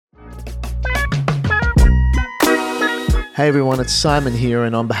Hey everyone, it's Simon here,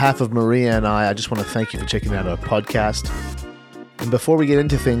 and on behalf of Maria and I just want to thank you for checking out our podcast. And before we get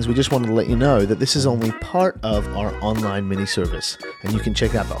into things, we just wanted to let you know that this is only part of our online mini-service, and you can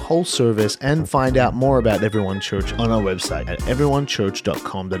check out the whole service and find out more about Everyone Church on our website at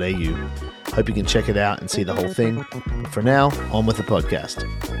everyonechurch.com.au. Hope you can check it out and see the whole thing. But for now, on with the podcast.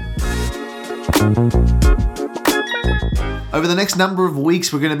 Over the next number of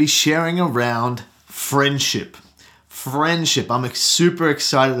weeks, we're going to be sharing around friendship. I'm super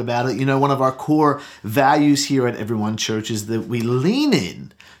excited about it. You know, one of our core values here at Everyone Church is that we lean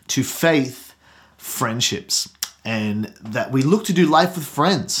in to faith friendships and that we look to do life with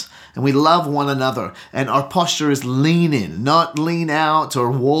friends and we love one another. And our posture is lean in, not lean out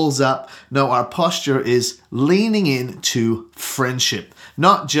or walls up. No, our posture is leaning in to friendship,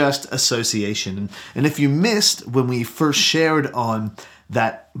 not just association. And if you missed when we first shared on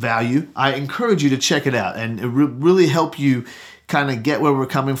that value, I encourage you to check it out, and it really help you kind of get where we're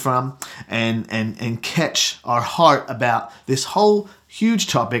coming from and catch our heart about this whole huge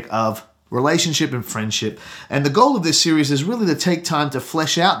topic of relationship and friendship. And the goal of this series is really to take time to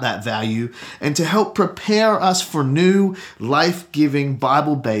flesh out that value and to help prepare us for new life-giving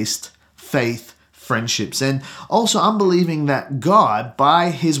Bible-based faith friendships. And also I'm believing that God, by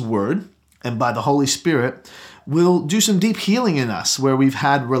His Word and by the Holy Spirit, will do some deep healing in us where we've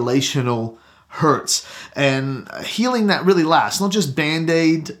had relational hurts, and healing that really lasts, not just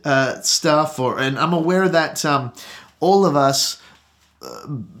Band-Aid stuff. And I'm aware that all of us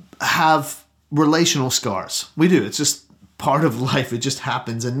have relational scars. We do. It's just part of life. It just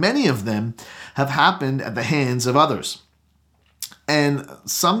happens. And many of them have happened at the hands of others. And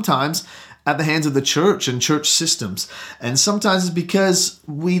sometimes at the hands of the church and church systems. And sometimes it's because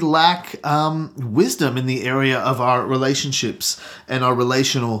we lack wisdom in the area of our relationships and our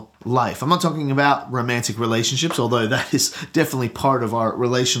relational life. I'm not talking about romantic relationships, although that is definitely part of our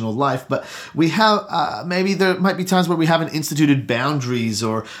relational life. But we have, maybe there might be times where we haven't instituted boundaries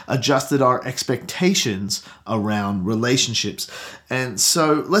or adjusted our expectations around relationships. And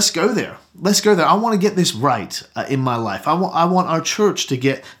so let's go there. I want to get this right in my life. I want our church to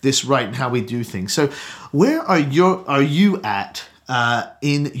get this right in how we do things. So where are you at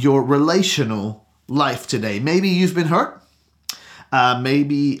in your relational life today? Maybe you've been hurt.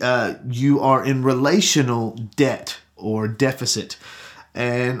 Maybe you are in relational debt or deficit.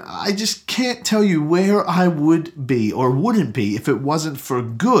 And I just can't tell you where I would be or wouldn't be if it wasn't for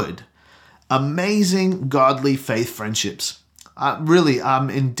good, amazing, godly faith friendships. I'm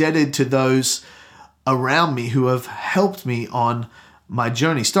indebted to those around me who have helped me on my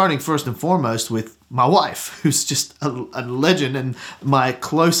journey, starting first and foremost with my wife, who's just a legend and my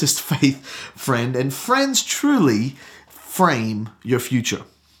closest faith friend. And friends truly frame your future.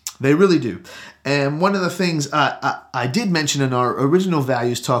 They really do. And one of the things I did mention in our original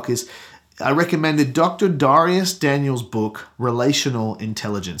values talk is I recommended Dr. Darius Daniels' book, Relational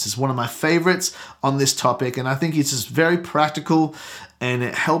Intelligence. It's one of my favorites on this topic, and I think it's just very practical, and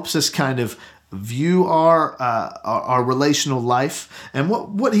it helps us kind of view our relational life. And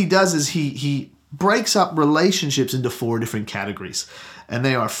what he does is he breaks up relationships into 4 different categories, and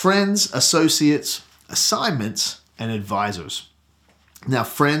they are friends, associates, assignments, and advisors. Now,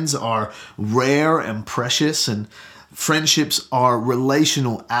 friends are rare and precious, and friendships are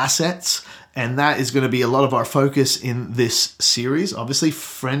relational assets, and that is going to be a lot of our focus in this series. Obviously,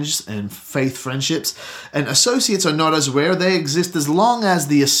 friends and faith friendships. And associates are not as rare. They exist as long as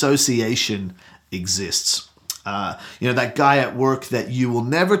the association exists. That guy at work that you will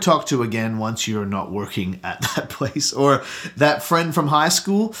never talk to again once you're not working at that place, or that friend from high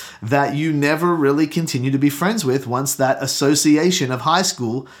school that you never really continue to be friends with once that association of high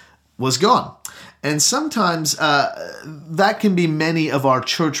school was gone. And sometimes that can be many of our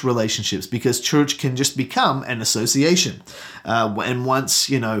church relationships, because church can just become an association. And once,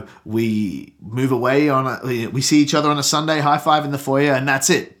 we move away we see each other on a Sunday, high five in the foyer, and that's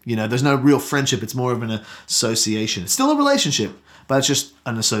it. There's no real friendship. It's more of an association. It's still a relationship, but it's just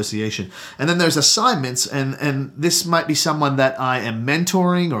an association. And then there's assignments, and this might be someone that I am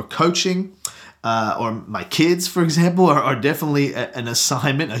mentoring or coaching. Or my kids, for example, are definitely an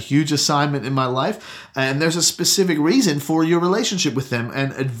assignment, a huge assignment in my life. And there's a specific reason for your relationship with them.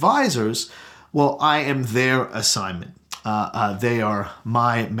 And advisors, well, I am their assignment. They are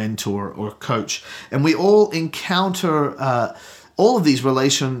my mentor or coach. And we all encounter all of these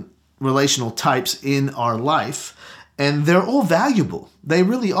relational types in our life. And they're all valuable. They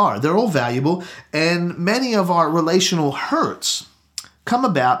really are. They're all valuable. And many of our relational hurts come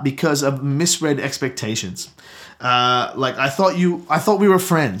about because of misread expectations. Like I thought we were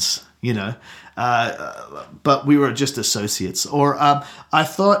friends, but we were just associates. Or I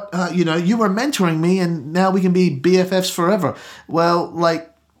thought, you were mentoring me and now we can be BFFs forever. Well, like,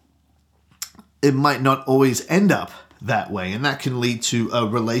 it might not always end up that way, and that can lead to a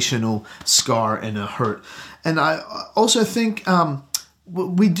relational scar and a hurt. And I also think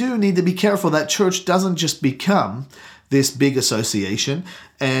we do need to be careful that church doesn't just become this big association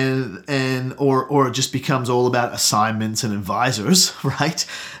or it just becomes all about assignments and advisors, right?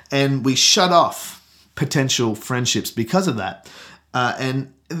 And we shut off potential friendships because of that.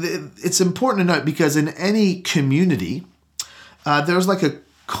 And it's important to note, because in any community, there's like a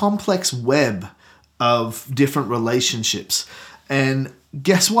complex web of different relationships. And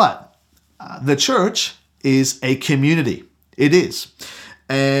guess what? The church is a community. It is.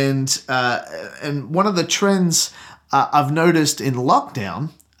 And one of the trends I've noticed in lockdown,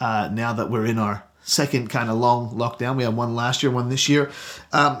 now that we're in our second kind of long lockdown, we had one last year, one this year.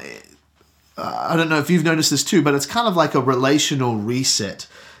 I don't know if you've noticed this too, but it's kind of like a relational reset.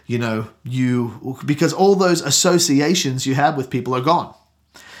 Because all those associations you have with people are gone.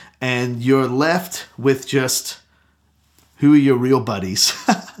 And you're left with just who are your real buddies.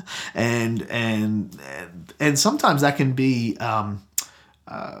 and sometimes that can be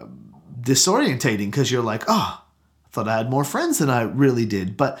disorientating, because you're like, I thought I had more friends than I really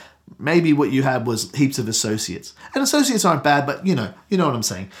did. But maybe what you had was heaps of associates. And associates aren't bad, but you know what I'm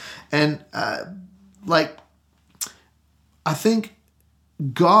saying. And I think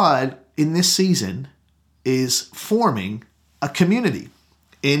God in this season is forming a community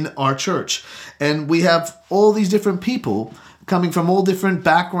in our church. And we have all these different people coming from all different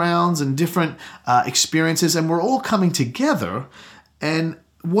backgrounds and different experiences, and we're all coming together. And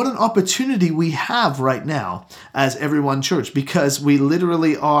what an opportunity we have right now as Everyone Church, because we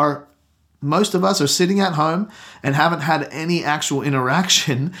literally are, most of us are sitting at home and haven't had any actual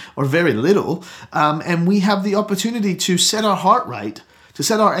interaction, or very little, and we have the opportunity to set our heart right, to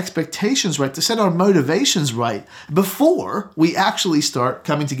set our expectations right, to set our motivations right before we actually start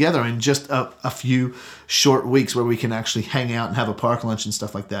coming together in just a few short weeks where we can actually hang out and have a park lunch and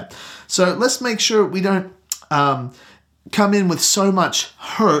stuff like that. So let's make sure we don't come in with so much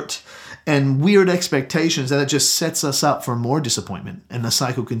hurt and weird expectations that it just sets us up for more disappointment and the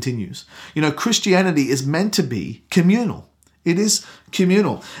cycle continues. Christianity is meant to be communal. It is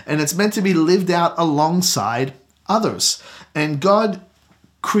communal, and it's meant to be lived out alongside others. And God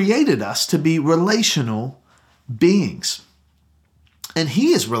created us to be relational beings. And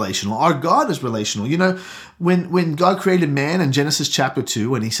He is relational. Our God is relational. When God created man in Genesis chapter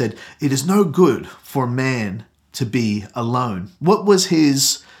 2, and He said, "It is no good for man to be alone." What was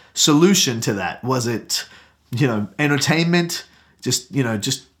His solution to that? Was it, entertainment? Just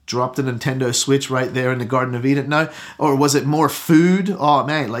drop the Nintendo Switch right there in the Garden of Eden? No. Or was it more food? Oh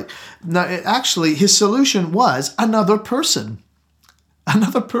man, no, actually His solution was another person.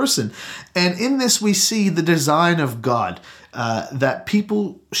 Another person. And in this we see the design of God, that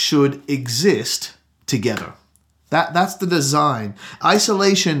people should exist together. That's the design.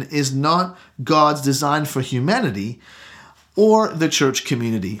 Isolation is not God's design for humanity or the church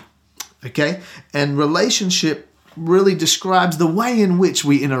community. Okay? And relationship really describes the way in which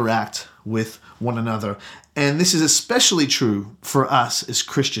we interact with one another. And this is especially true for us as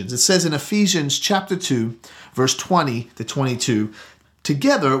Christians. It says in Ephesians chapter 2, verse 20 to 22,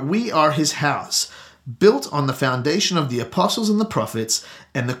 "Together we are His house, built on the foundation of the apostles and the prophets,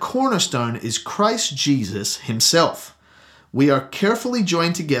 and the cornerstone is Christ Jesus Himself. We are carefully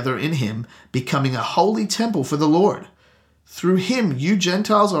joined together in Him, becoming a holy temple for the Lord. Through Him, you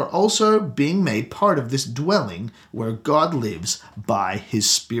Gentiles are also being made part of this dwelling where God lives by His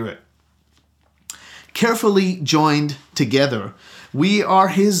Spirit." Carefully joined together. We are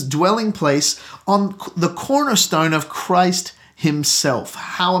His dwelling place on the cornerstone of Christ Himself.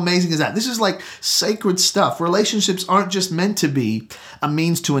 How amazing is that? This is like sacred stuff. Relationships aren't just meant to be a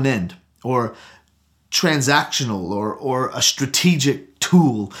means to an end, or transactional, or a strategic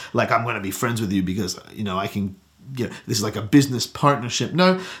tool, like I'm going to be friends with you because I can, this is like a business partnership.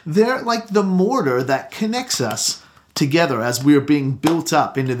 No, they're like the mortar that connects us together as we're being built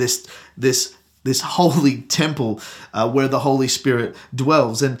up into this holy temple where the Holy Spirit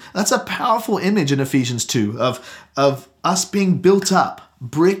dwells. And that's a powerful image in Ephesians 2 of us being built up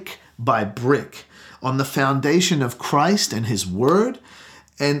brick by brick on the foundation of Christ and His Word,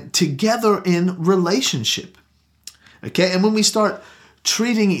 and together in relationship. Okay, and when we start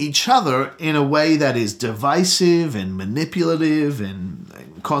treating each other in a way that is divisive and manipulative and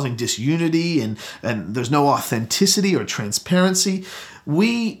causing disunity, and there's no authenticity or transparency,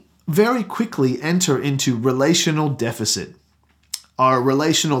 we very quickly enter into relational deficit. Our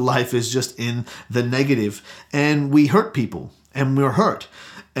relational life is just in the negative, and we hurt people, and we're hurt,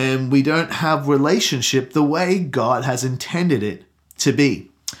 and we don't have relationship the way God has intended it to be.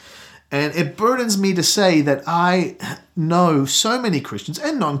 And it burdens me to say that I know so many Christians,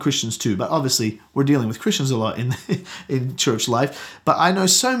 and non-Christians too, but obviously we're dealing with Christians a lot in church life, but I know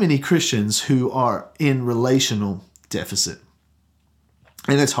so many Christians who are in relational deficit.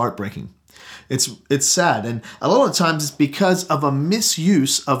 And it's heartbreaking. It's sad. And a lot of times it's because of a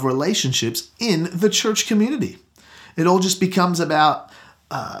misuse of relationships in the church community. It all just becomes about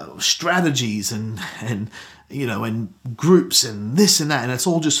strategies and groups and this and that, and it's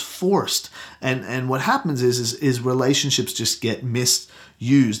all just forced. And what happens is relationships just get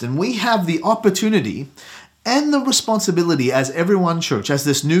misused. And we have the opportunity and the responsibility as everyone church, as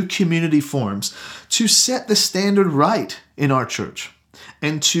this new community forms, to set the standard right in our church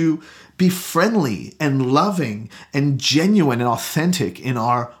and to be friendly and loving and genuine and authentic in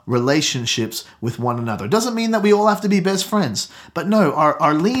our relationships with one another. Doesn't mean that we all have to be best friends, but no,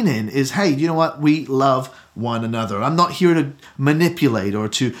 our lean in is, hey, you know what? We love one another. I'm not here to manipulate or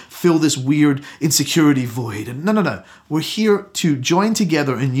to fill this weird insecurity void. And no. We're here to join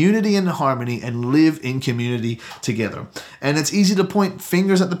together in unity and harmony and live in community together. And it's easy to point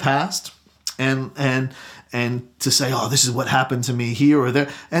fingers at the past and to say, oh, this is what happened to me here or there.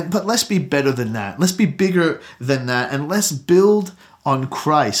 But let's be better than that. Let's be bigger than that. And let's build on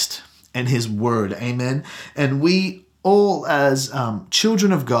Christ and his word. Amen. And we all, as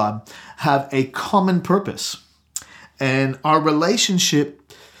children of God, have a common purpose. And our relationships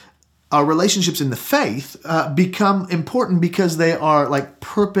in the faith become important because they are like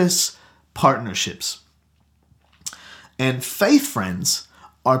purpose partnerships. And faith friends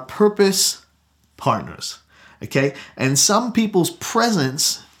are purpose partners. Okay? And some people's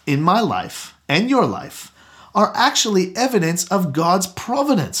presence in my life and your life are actually evidence of God's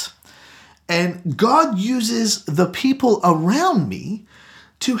providence. And God uses the people around me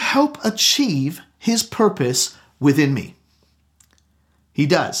to help achieve his purpose within me. He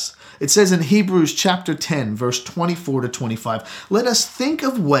does. It says in Hebrews chapter 10, verse 24 to 25, let us think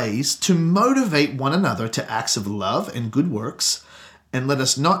of ways to motivate one another to acts of love and good works, and let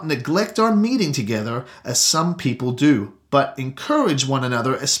us not neglect our meeting together as some people do, but encourage one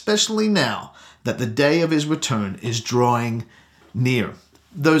another, especially now that the day of his return is drawing near.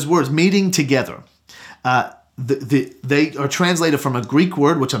 Those words, meeting together, they are translated from a Greek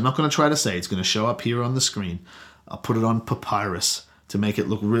word, which I'm not going to try to say. It's going to show up here on the screen. I'll put it on papyrus to make it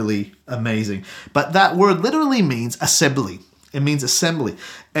look really amazing. But that word literally means assembly. It means assembly.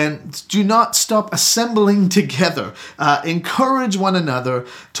 And do not stop assembling together. Encourage one another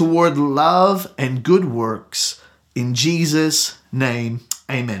toward love and good works. In Jesus' name,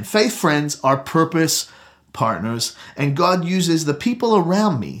 amen. Faith friends are purpose partners, and God uses the people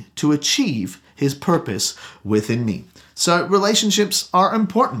around me to achieve his purpose within me. So relationships are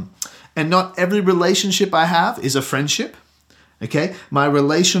important. And not every relationship I have is a friendship. Okay? My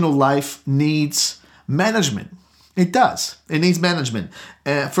relational life needs management. It does. It needs management.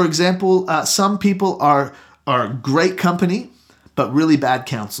 For example, some people are great company, but really bad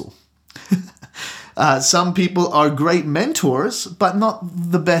counsel. Some people are great mentors, but not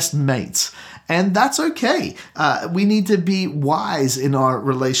the best mates. And that's okay. We need to be wise in our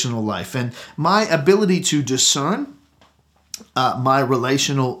relational life. And my ability to discern my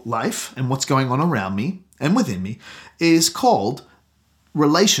relational life and what's going on around me and within me is called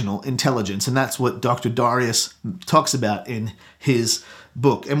relational intelligence. And that's what Dr. Darius talks about in his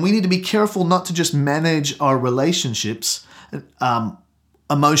book. And we need to be careful not to just manage our relationships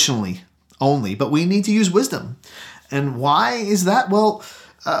emotionally only, but we need to use wisdom. And why is that? Well,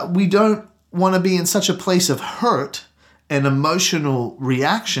 we don't want to be in such a place of hurt and emotional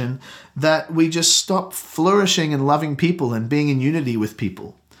reaction that we just stop flourishing and loving people and being in unity with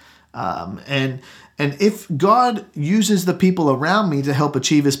people. And if God uses the people around me to help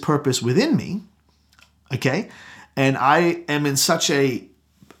achieve his purpose within me, okay, and I am in such a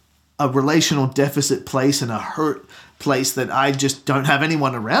relational deficit place and a hurt place that I just don't have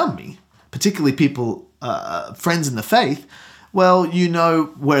anyone around me, particularly people, friends in the faith, well, you know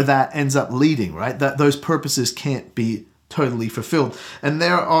where that ends up leading, right? That those purposes can't be totally fulfilled. And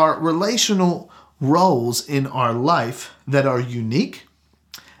there are relational roles in our life that are unique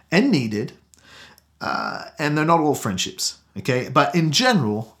and needed, and they're not all friendships, okay? But in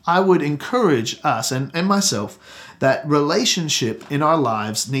general, I would encourage us and myself that relationship in our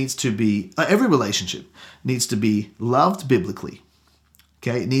lives needs to be, every relationship needs to be loved biblically,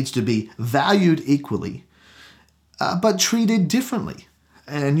 okay? It needs to be valued equally, but treated differently.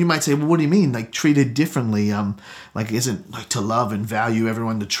 And you might say, well, what do you mean? Like treated differently? Like isn't like to love and value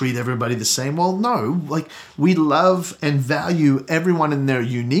everyone to treat everybody the same? Well, no, like we love and value everyone in their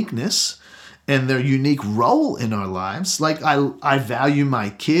uniqueness and their unique role in our lives. Like I value my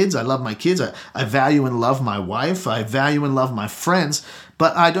kids. I love my kids. I value and love my wife. I value and love my friends,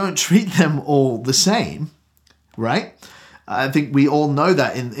 but I don't treat them all the same, right? I think we all know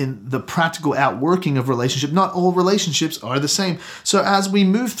that in the practical outworking of relationship, not all relationships are the same. So as we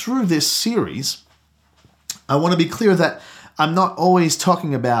move through this series, I want to be clear that I'm not always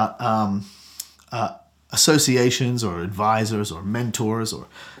talking about associations or advisors or mentors or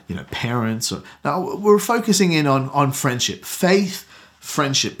parents. Now we're focusing in on friendship, faith,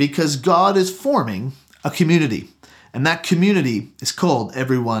 friendship, because God is forming a community, and that community is called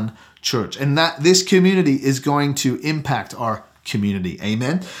Everyone Church, and that this community is going to impact our community.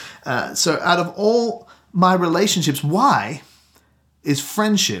 Amen. So out of all my relationships, why is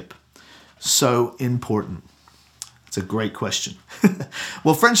friendship so important? It's a great question.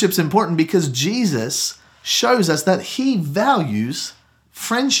 Well, friendship's important because Jesus shows us that he values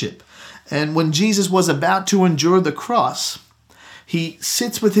friendship. And when Jesus was about to endure the cross, he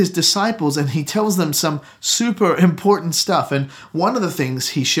sits with his disciples and he tells them some super important stuff. And one of the things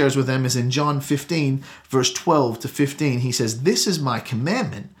he shares with them is in John 15, verse 12 to 15. He says, "This is my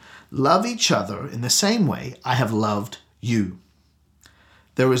commandment, love each other in the same way I have loved you.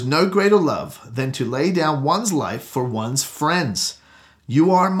 There is no greater love than to lay down one's life for one's friends.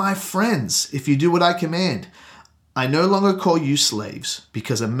 You are my friends if you do what I command. I no longer call you slaves,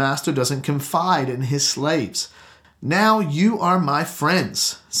 because a master doesn't confide in his slaves. Now you are my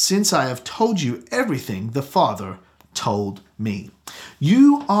friends, since I have told you everything the Father told me."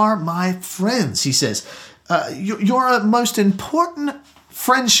 You are my friends, he says. Your most important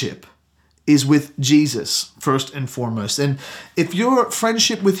friendship is with Jesus, first and foremost. And if your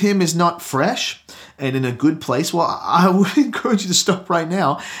friendship with him is not fresh and in a good place, well, I would encourage you to stop right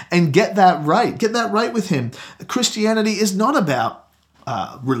now and get that right. Get that right with him. Christianity is not about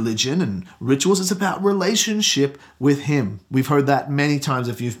religion and rituals. It's about relationship with him. We've heard that many times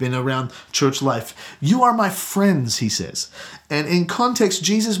if you've been around church life. You are my friends, he says. And in context,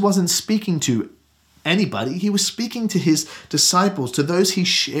 Jesus wasn't speaking to anybody. He was speaking to his disciples, to those he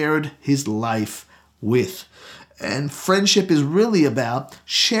shared his life with. And friendship is really about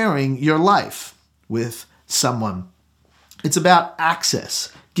sharing your life with someone. It's about access,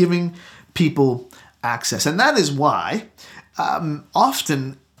 giving people access. And that is why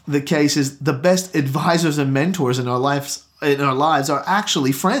often the case is the best advisors and mentors in our lives are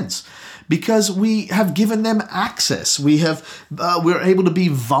actually friends, because we have given them access. We're able to be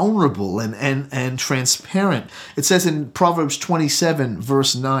vulnerable and transparent. It says in Proverbs 27,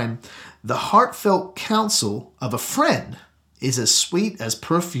 verse 9, "The heartfelt counsel of a friend is as sweet as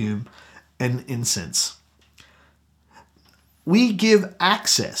perfume and incense." We give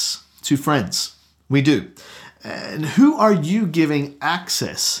access to friends. We do. And who are you giving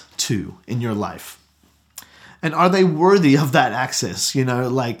access to in your life? And are they worthy of that access?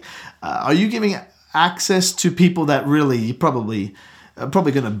 Are you giving access to people that really probably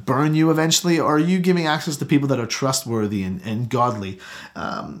going to burn you eventually? Or are you giving access to people that are trustworthy and godly?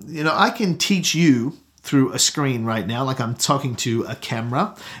 I can teach you through a screen right now, like I'm talking to a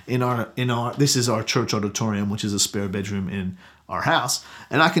camera this is our church auditorium, which is a spare bedroom in our house,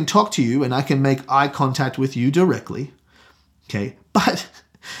 and I can talk to you and I can make eye contact with you directly. Okay. But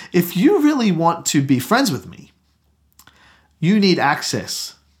if you really want to be friends with me, you need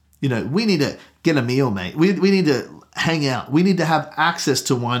access. We need to get a meal, mate. We need to hang out. We need to have access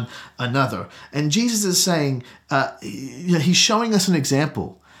to one another. And Jesus is saying, he's showing us an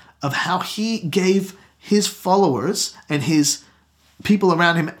example of how he gave his followers and his people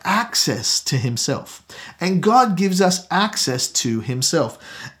around him access to himself. And God gives us access to himself.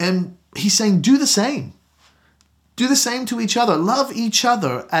 And he's saying, do the same. Do the same to each other. Love each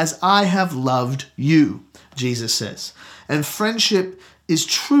other as I have loved you, Jesus says. And friendship is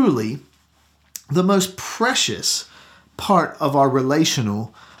truly the most precious part of our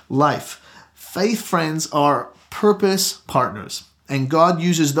relational life. Faith friends are purpose partners, and God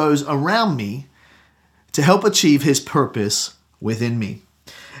uses those around me to help achieve his purpose within me.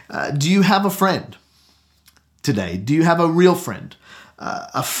 Do you have a friend today? Do you have a real friend?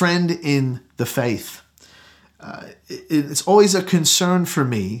 A friend in the faith? It's always a concern for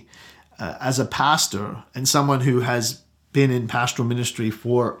me as a pastor and someone who has been in pastoral ministry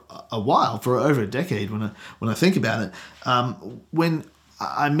for a while, for over a decade when I think about it. When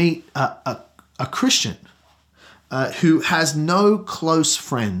I meet a Christian who has no close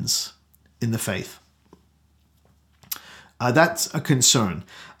friends in the faith, That's a concern.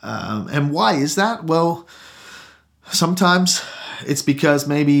 And why is that? Well, sometimes it's because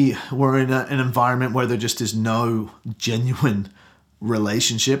maybe we're in an environment where there just is no genuine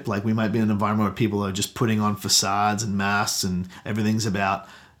relationship. Like we might be in an environment where people are just putting on facades and masks, and everything's about,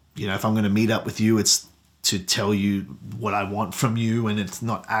 if I'm going to meet up with you, it's to tell you what I want from you, and it's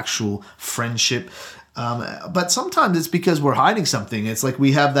not actual friendship. But sometimes it's because we're hiding something. It's like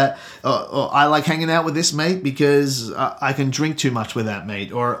we have that, I like hanging out with this mate because I can drink too much with that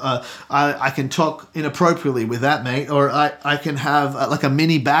mate, or I can talk inappropriately with that mate, or I can have like a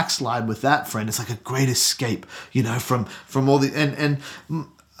mini backslide with that friend. It's like a great escape, from all the, and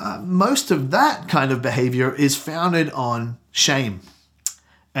most of that kind of behavior is founded on shame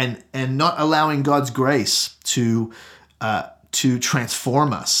and not allowing God's grace to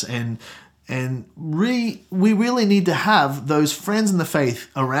transform us. And we really need to have those friends in the faith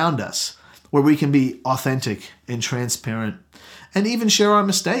around us where we can be authentic and transparent and even share our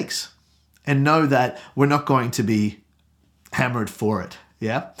mistakes and know that we're not going to be hammered for it.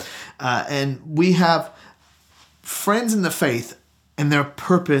 Yeah. And we have friends in the faith and they're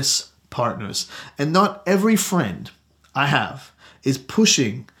purpose partners. And not every friend I have is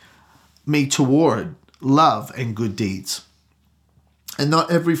pushing me toward love and good deeds. And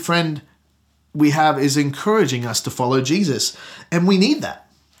not every friend we have is encouraging us to follow Jesus. And we need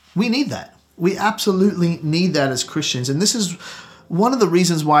that. We need that. We absolutely need that as Christians. And this is one of the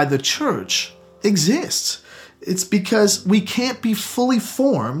reasons why the church exists. It's because we can't be fully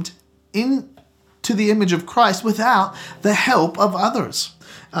formed into the image of Christ without the help of others.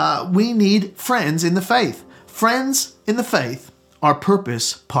 We need friends in the faith. Friends in the faith are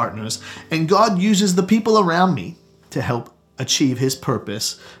purpose partners. And God uses the people around me to help achieve his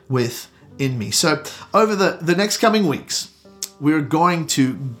purpose in me. So over the next coming weeks, we're going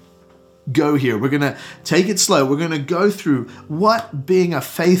to go here. We're going to take it slow. We're going to go through what being a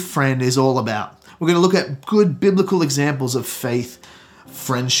faith friend is all about. We're going to look at good biblical examples of faith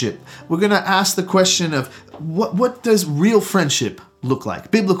friendship. We're going to ask the question of what does real friendship look like?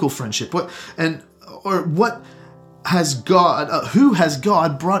 Biblical friendship. Who has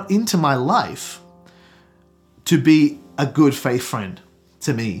God brought into my life to be a good faith friend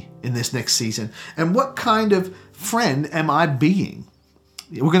to me in this next season? And what kind of friend am I being?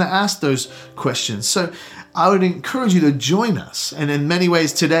 We're going to ask those questions. So I would encourage you to join us. And in many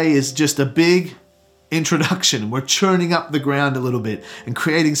ways, today is just a big introduction. We're churning up the ground a little bit and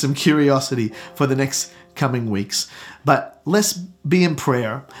creating some curiosity for the next coming weeks. But let's be in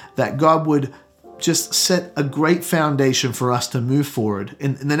prayer that God would just set a great foundation for us to move forward.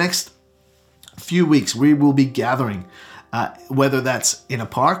 In the next few weeks, we will be gathering, whether that's in a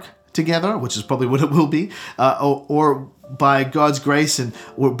park together, which is probably what it will be, or by God's grace, and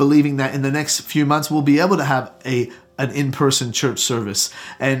we're believing that in the next few months we'll be able to have an in-person church service,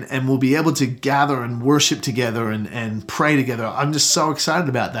 and we'll be able to gather and worship together and pray together. I'm just so excited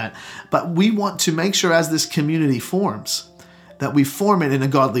about that. But we want to make sure as this community forms, that we form it in a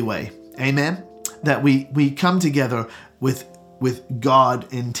godly way. Amen? That we come together with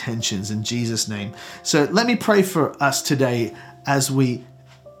God intentions in Jesus' name. So let me pray for us today as we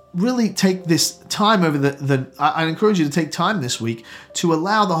really take this time over I encourage you to take time this week to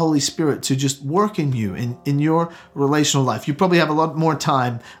allow the Holy Spirit to just work in you in your relational life. You probably have a lot more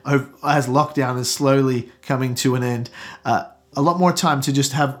time as lockdown is slowly coming to an end, a lot more time to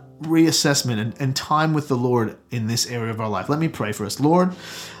just have reassessment and time with the Lord in this area of our life. Let me pray for us. Lord,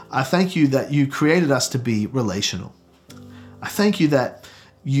 I thank you that you created us to be relational. I thank you that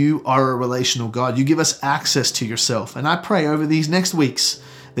you are a relational God. You give us access to yourself. And I pray over these next weeks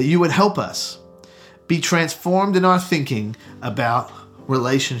that you would help us be transformed in our thinking about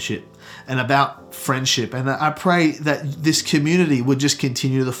relationship and about friendship. And I pray that this community would just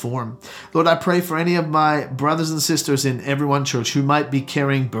continue to form. Lord, I pray for any of my brothers and sisters in Everyone Church who might be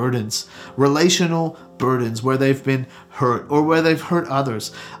carrying burdens, relational burdens, where they've been hurt or where they've hurt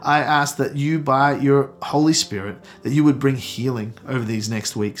others. I ask that you, by your Holy Spirit, that you would bring healing over these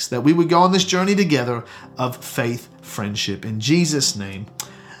next weeks, that we would go on this journey together of faith friendship. In Jesus' name,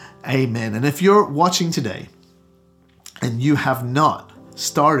 amen. And if you're watching today and you have not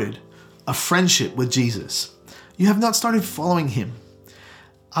started a friendship with Jesus, you have not started following him,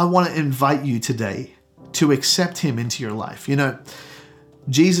 I want to invite you today to accept him into your life. You know,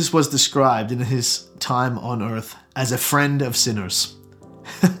 Jesus was described in his time on earth as a friend of sinners.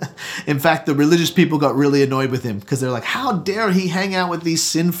 In fact, the religious people got really annoyed with him because they're like, how dare he hang out with these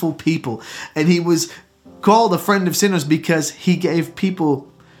sinful people? And he was called a friend of sinners because he gave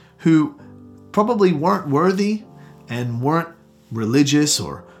people who probably weren't worthy and weren't religious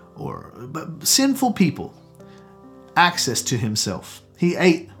or but sinful people access to himself. He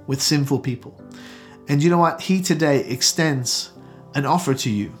ate with sinful people. And you know what? He today extends an offer to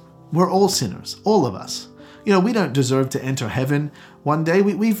you. We're all sinners, all of us. You know, we don't deserve to enter heaven one day.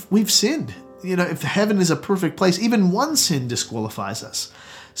 We've sinned. You know, if heaven is a perfect place, even one sin disqualifies us.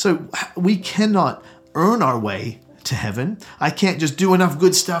 So we cannot earn our way to heaven. I can't just do enough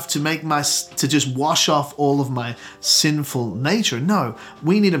good stuff to just wash off all of my sinful nature. No,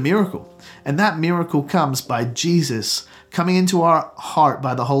 we need a miracle. And that miracle comes by Jesus coming into our heart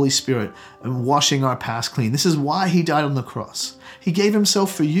by the Holy Spirit and washing our past clean. This is why he died on the cross. He gave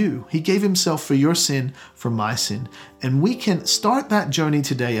himself for you. He gave himself for your sin, for my sin. And we can start that journey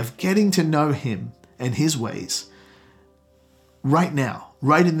today of getting to know him and his ways right now,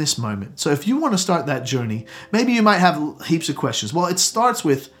 right in this moment. So if you want to start that journey, maybe you might have heaps of questions. Well, it starts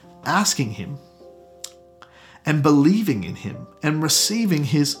with asking him and believing in him and receiving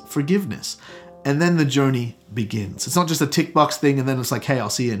his forgiveness. And then the journey begins. It's not just a tick box thing and then it's like, hey,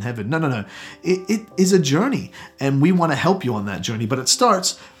 I'll see you in heaven. No. It is a journey and we want to help you on that journey. But it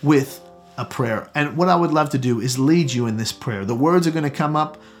starts with a prayer. And what I would love to do is lead you in this prayer. The words are going to come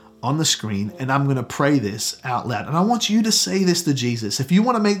up on the screen and I'm going to pray this out loud. And I want you to say this to Jesus. If you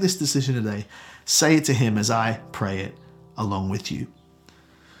want to make this decision today, say it to him as I pray it along with you.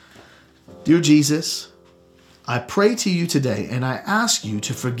 Dear Jesus, I pray to you today and I ask you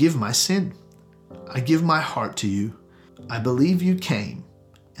to forgive my sin. I give my heart to you. I believe you came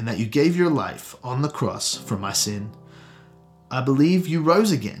and that you gave your life on the cross for my sin. I believe you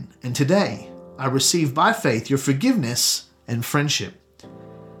rose again, and today I receive by faith your forgiveness and friendship.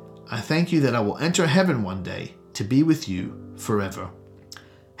 I thank you that I will enter heaven one day to be with you forever.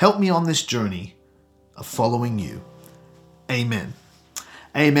 Help me on this journey of following you. Amen.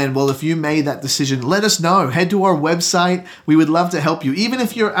 Amen. Well, if you made that decision, let us know. Head to our website. We would love to help you. Even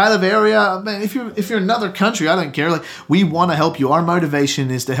if you're out of area, if you're in another country, I don't care. We want to help you. Our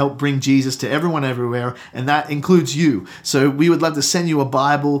motivation is to help bring Jesus to everyone everywhere, and that includes you. So we would love to send you a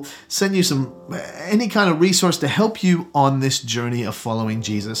Bible, send you any kind of resource to help you on this journey of following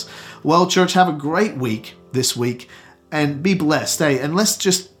Jesus. Well, church, have a great week this week and be blessed. Hey, and let's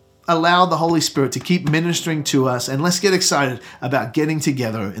just allow the Holy Spirit to keep ministering to us, and let's get excited about getting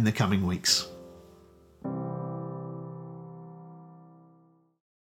together in the coming weeks.